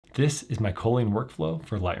This is my culling workflow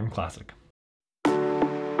for Lightroom Classic.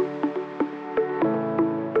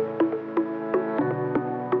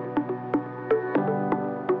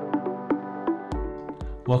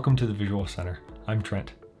 Welcome to the Visual Center. I'm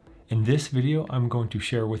Trent. In this video, I'm going to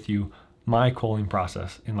share with you my culling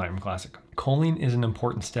process in Lightroom Classic. Culling is an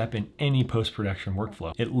important step in any post-production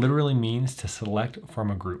workflow. It literally means to select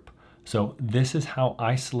from a group. So this is how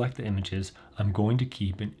I select the images I'm going to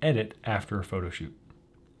keep and edit after a photo shoot.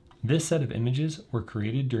 This set of images were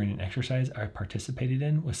created during an exercise I participated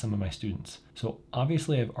in with some of my students. So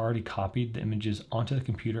obviously I've already copied the images onto the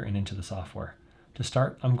computer and into the software. To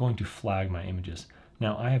start, I'm going to flag my images.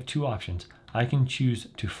 Now I have two options. I can choose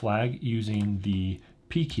to flag using the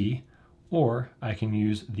P key, or I can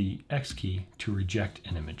use the X key to reject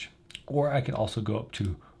an image. Or I can also go up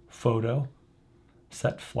to Photo,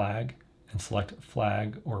 Set Flag, and select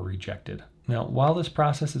Flag or Rejected. Now, while this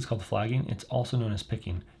process is called flagging, it's also known as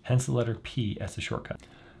picking, hence the letter P as the shortcut.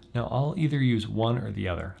 Now, I'll either use one or the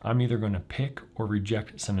other. I'm either going to pick or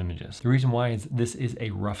reject some images. The reason why is this is a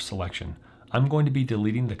rough selection. I'm going to be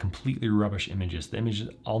deleting the completely rubbish images, the images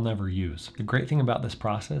I'll never use. The great thing about this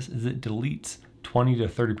process is it deletes 20 to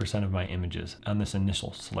 30% of my images on this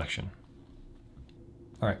initial selection.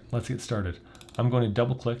 All right, let's get started. I'm going to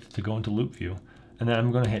double click to go into loop view, and then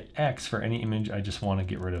I'm going to hit X for any image I just want to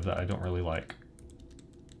get rid of that I don't really like.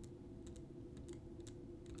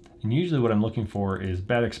 And usually what I'm looking for is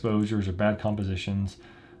bad exposures or bad compositions.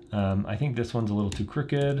 I think this one's a little too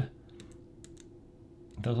crooked.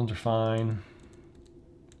 Those ones are fine.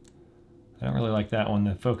 I don't really like that one.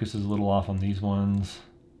 The focus is a little off on these ones.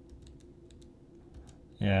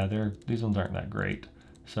 Yeah, these ones aren't that great.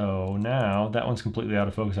 So now that one's completely out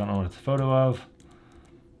of focus. I don't know what it's a photo of.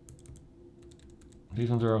 These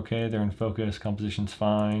ones are okay, they're in focus, composition's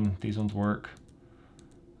fine, these ones work.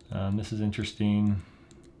 This is interesting.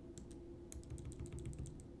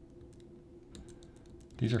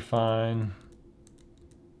 These are fine.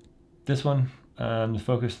 This one, the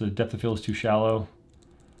focus, the depth of field is too shallow,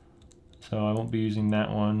 so I won't be using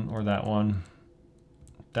that one or that one.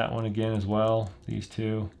 That one again as well, these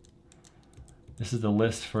two. This is the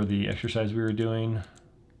list for the exercise we were doing.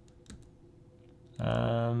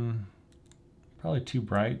 Probably too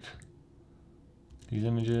bright, these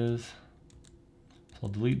images. So I'll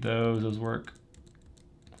delete those work.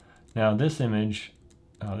 Now this image,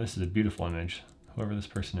 oh, this is a beautiful image, whoever this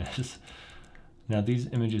person is. Now these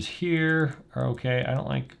images here are okay. I don't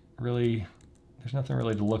like really, there's nothing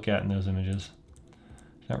really to look at in those images.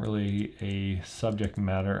 It's not really a subject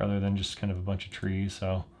matter other than just kind of a bunch of trees.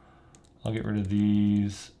 So I'll get rid of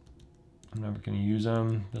these. I'm never gonna use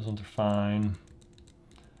them. Those ones are fine.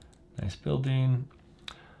 Nice building.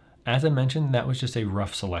 As I mentioned, that was just a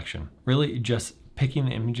rough selection. Really just picking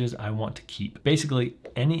the images I want to keep. Basically,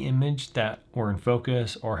 any image that were in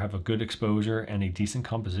focus or have a good exposure and a decent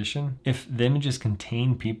composition, if the images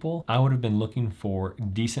contain people, I would have been looking for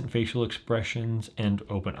decent facial expressions and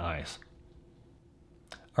open eyes.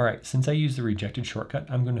 All right, since I used the rejected shortcut,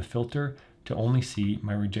 I'm going to filter to only see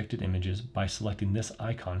my rejected images by selecting this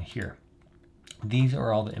icon here. These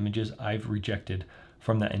are all the images I've rejected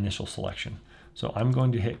from that initial selection. So I'm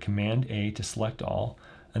going to hit Command A to select all,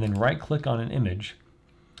 and then right click on an image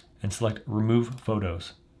and select Remove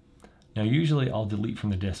Photos. Now usually I'll delete from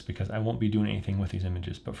the disk because I won't be doing anything with these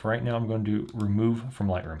images, but for right now I'm going to remove from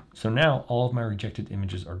Lightroom. So now all of my rejected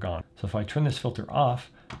images are gone. So if I turn this filter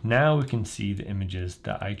off, now we can see the images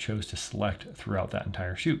that I chose to select throughout that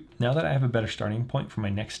entire shoot. Now that I have a better starting point for my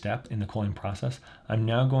next step in the culling process, I'm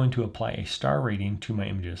now going to apply a star rating to my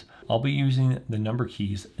images. I'll be using the number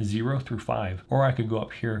keys 0 through 5, or I could go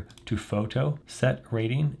up here to Photo, Set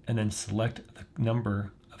Rating, and then select the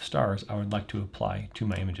number of stars I would like to apply to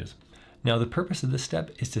my images. Now the purpose of this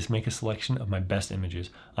step is to make a selection of my best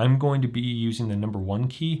images. I'm going to be using the number 1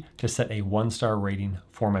 key to set a 1-star rating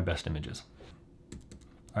for my best images.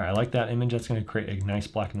 All right, I like that image. That's going to create a nice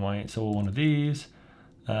black and white. So one of these,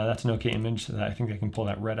 that's an okay image. So I think I can pull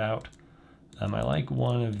that red out. I like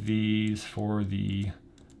one of these for the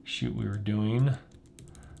shoot we were doing.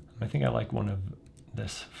 I think I like one of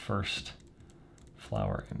this first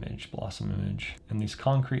flower image, blossom image. And these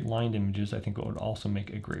concrete lined images, I think it would also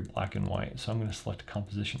make a great black and white. So I'm going to select a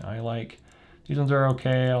composition I like. These ones are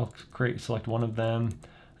okay. I'll select one of them.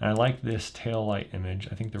 And I like this tail light image.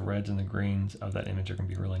 I think the reds and the greens of that image are going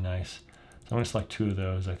to be really nice. So I'm going to select 2 of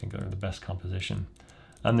those. I think they're the best composition.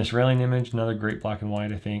 This railing image, another great black and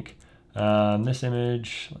white, I think. This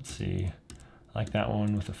image, let's see. I like that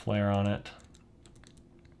one with a flare on it.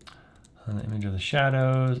 On the image of the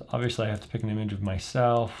shadows, obviously I have to pick an image of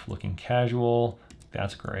myself looking casual.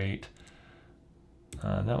 That's great.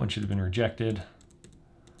 That one should have been rejected.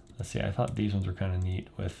 Let's see, I thought these ones were kind of neat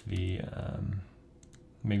with the,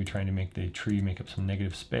 maybe trying to make the tree make up some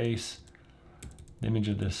negative space. The image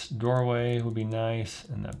of this doorway would be nice,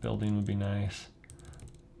 and that building would be nice.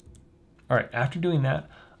 All right, after doing that,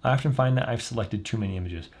 I often find that I've selected too many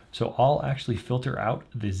images. So I'll actually filter out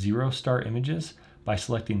the 0-star images by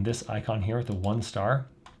selecting this icon here with a 1 star.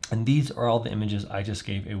 And these are all the images I just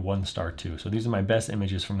gave a 1 star to. So these are my best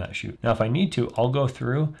images from that shoot. Now, if I need to, I'll go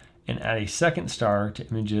through and add a 2nd star to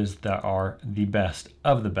images that are the best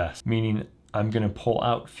of the best, meaning I'm gonna pull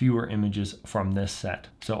out fewer images from this set.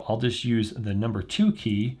 So I'll just use the number 2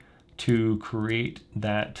 key to create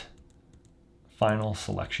that final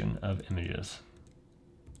selection of images.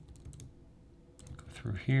 Go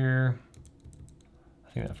through here.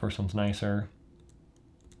 I think that first one's nicer.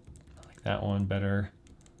 I like that one better.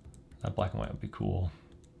 That black and white would be cool.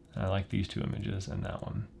 And I like these 2 images and that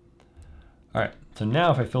one. All right, so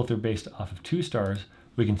now if I filter based off of 2 stars,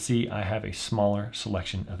 we can see I have a smaller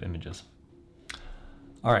selection of images.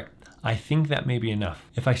 All right, I think that may be enough.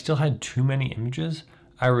 If I still had too many images,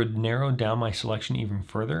 I would narrow down my selection even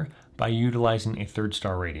further by utilizing a 3rd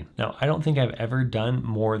star rating. Now, I don't think I've ever done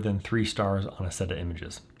more than 3 stars on a set of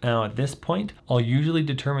images. Now, at this point, I'll usually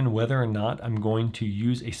determine whether or not I'm going to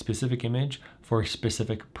use a specific image for a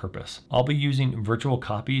specific purpose. I'll be using virtual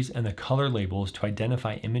copies and the color labels to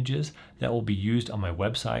identify images that will be used on my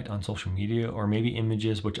website, on social media, or maybe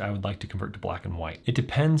images which I would like to convert to black and white. It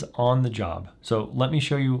depends on the job. So let me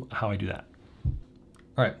show you how I do that.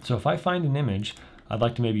 All right, so if I find an image I'd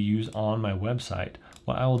like to maybe use on my website,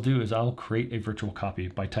 what I will do is I'll create a virtual copy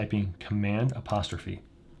by typing Command''.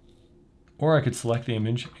 Or I could select the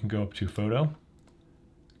image and go up to Photo,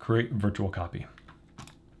 Create Virtual Copy.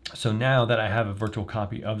 So now that I have a virtual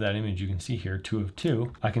copy of that image, you can see here 2 of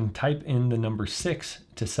 2, I can type in the number 6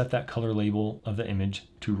 to set that color label of the image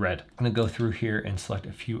to red. I'm gonna go through here and select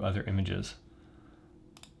a few other images.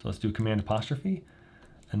 So let's do Command''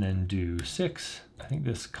 and then do 6. I think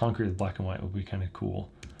this concrete with black and white would be kind of cool.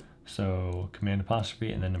 So Command'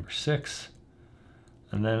 and then number 6.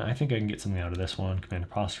 And then I think I can get something out of this one, Command'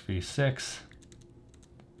 6.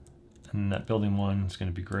 And that building one is going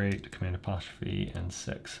to be great, Command' and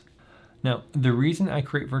 6. Now, the reason I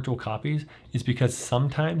create virtual copies is because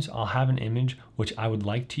sometimes I'll have an image which I would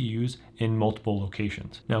like to use in multiple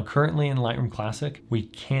locations. Now, currently in Lightroom Classic, we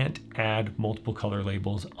can't add multiple color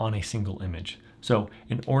labels on a single image. So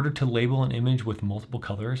in order to label an image with multiple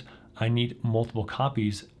colors, I need multiple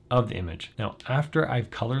copies of the image. Now, after I've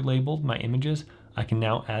color labeled my images, I can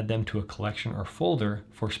now add them to a collection or folder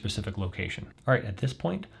for a specific location. All right, at this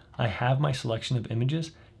point, I have my selection of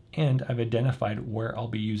images and I've identified where I'll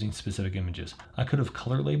be using specific images. I could have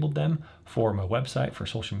color labeled them for my website, for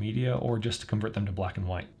social media, or just to convert them to black and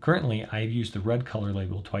white. Currently, I've used the red color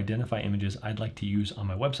label to identify images I'd like to use on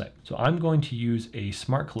my website. So I'm going to use a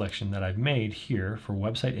smart collection that I've made here for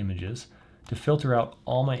website images to filter out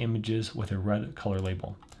all my images with a red color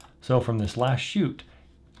label. So from this last shoot,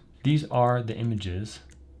 these are the images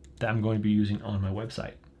that I'm going to be using on my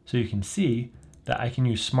website. So you can see that I can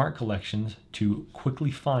use smart collections to quickly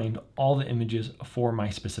find all the images for my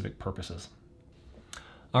specific purposes.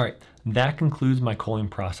 All right, that concludes my culling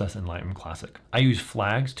process in Lightroom Classic. I use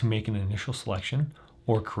flags to make an initial selection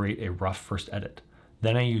or create a rough first edit.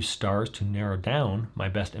 Then I use stars to narrow down my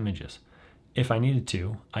best images. If I needed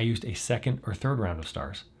to, I used a 2nd or 3rd round of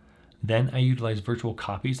stars. Then I utilized virtual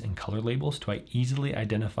copies and color labels to easily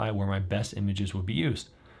identify where my best images would be used.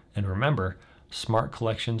 And remember, smart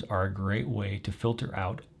collections are a great way to filter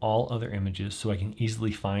out all other images so I can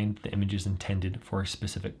easily find the images intended for a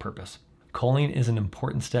specific purpose. Culling is an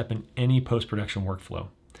important step in any post-production workflow.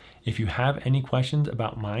 If you have any questions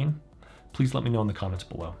about mine, please let me know in the comments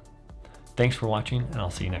below. Thanks for watching, and I'll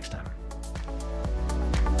see you next time.